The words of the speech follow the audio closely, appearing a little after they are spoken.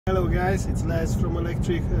Hello guys, it's Les from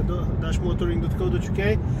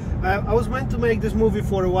electric-motoring.co.uk. I was meant to make this movie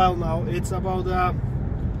for a while now. It's about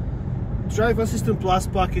Drive Assistant Plus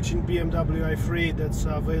package in BMW i3 that's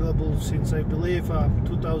available since, I believe,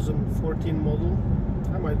 2014 model.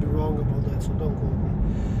 I might be wrong about that, so don't quote me.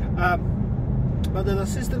 But the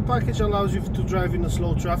assistant package allows you to drive in a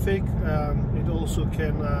slow traffic. It also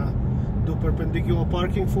can do perpendicular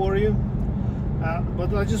parking for you.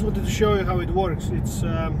 But I just wanted to show you how it works. It's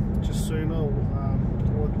just so you know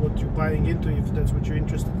what you're buying into, if that's what you're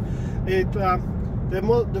interested in.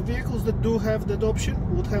 The vehicles that do have that option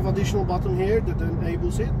would have additional button here that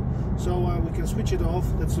enables it. So we can switch it off.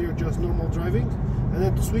 That's your just normal driving. And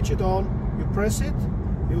then to switch it on, you press it.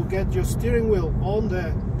 You'll get your steering wheel on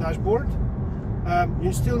the dashboard.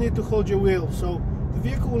 You still need to hold your wheel. So the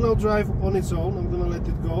vehicle will now drive on its own. I'm going to let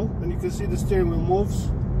it go. And you can see the steering wheel moves.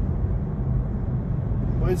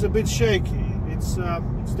 But it's a bit shaky. It's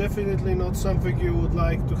definitely not something you would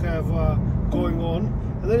like to have going on.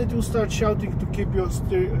 And then it will start shouting to keep your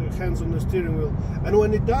hands on the steering wheel. And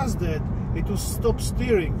when it does that, it will stop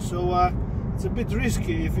steering. So it's a bit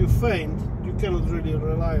risky. If you faint, you cannot really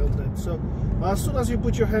rely on that. So as soon as you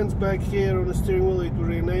put your hands back here on the steering wheel, it will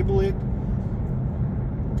re-enable it.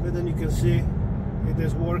 And then you can see it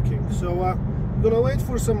is working. So I'm gonna wait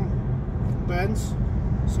for some bends.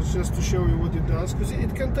 So just to show you what it does, because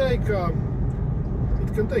it can take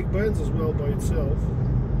bends as well by itself.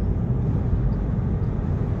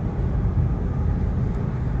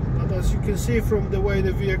 But as you can see from the way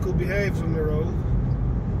the vehicle behaves on the road,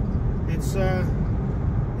 it's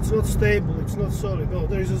not stable, it's not solid. Oh,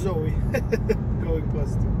 there is a Zoe going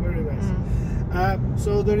past. Very nice.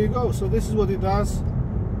 So there you go. So this is what it does.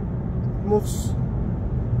 It moves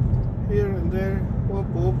here and there, whoop,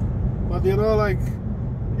 whoop. But you know, like,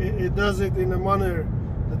 it does it in a manner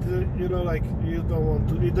that you know, like, you don't want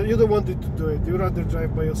it to do it. You rather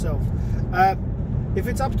drive by yourself. If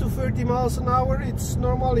it's up to 30 miles an hour, it's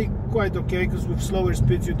normally quite okay, because with slower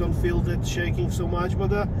speeds you don't feel that shaking so much.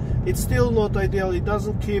 But it's still not ideal. It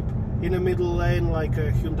doesn't keep in a middle lane like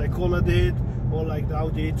a Hyundai Kona did, or like the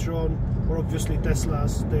Audi e-tron, or obviously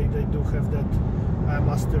Teslas. They do have that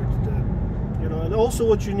mastered. You know, and also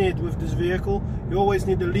what you need with this vehicle, you always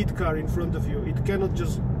need a lead car in front of you. It cannot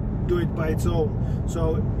just do it by its own.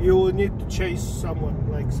 So you will need to chase someone,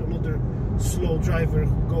 like some other slow driver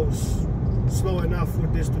who goes slow enough for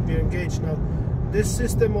this to be engaged. Now, this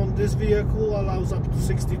system on this vehicle allows up to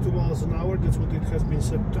 62 miles an hour. That's what it has been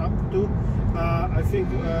set up to. I think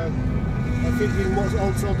in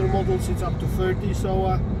most other models it's up to 30.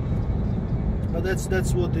 So, but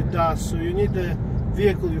that's what it does. So you need the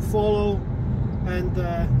vehicle you follow. And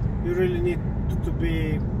you really need to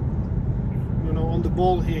be, you know, on the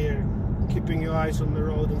ball here, keeping your eyes on the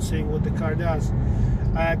road and seeing what the car does.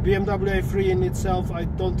 BMW i3 in itself, I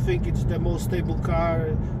don't think it's the most stable car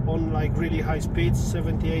on like really high speeds,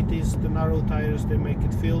 70, 80s. The narrow tires, they make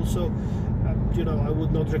it feel. So, you know, I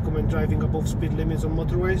would not recommend driving above speed limits on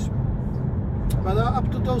motorways. But up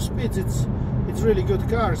to those speeds, it's really good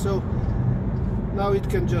car. So now it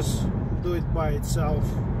can just do it by itself.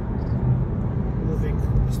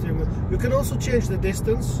 The steering wheel. You can also change the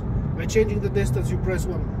distance. By changing the distance, you press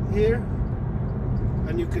one here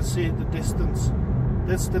and you can see the distance.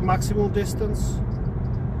 That's the maximum distance,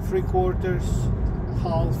 3/4,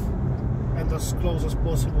 half, and as close as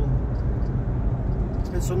possible.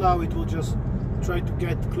 And so now it will just try to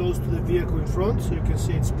get close to the vehicle in front, so you can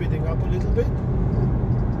see it's speeding up a little bit.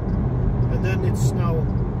 And then it's now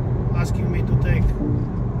asking me to take,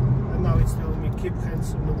 and now it's telling me keep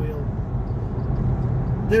hands on the wheel.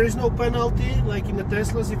 There is no penalty like in the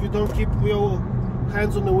Teslas. If you don't keep your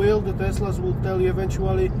hands on the wheel, the Teslas will tell you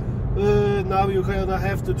eventually, now you're gonna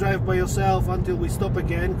have to drive by yourself until we stop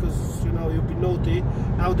again, because you know you'll be naughty.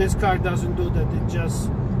 Now this car doesn't do that. It just,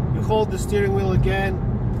 you hold the steering wheel again,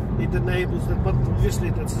 it enables that. But obviously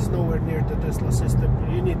that is nowhere near the Tesla system.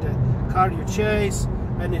 You need the car you chase,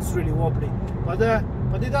 and it's really wobbly. But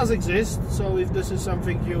it does exist. So if this is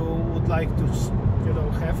something you would like to, you know,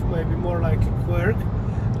 have maybe more like a quirk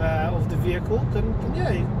of the vehicle, then yeah,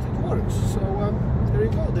 it works. So there you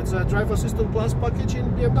go. That's a Drive Assistant Plus package in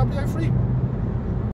BMW i3.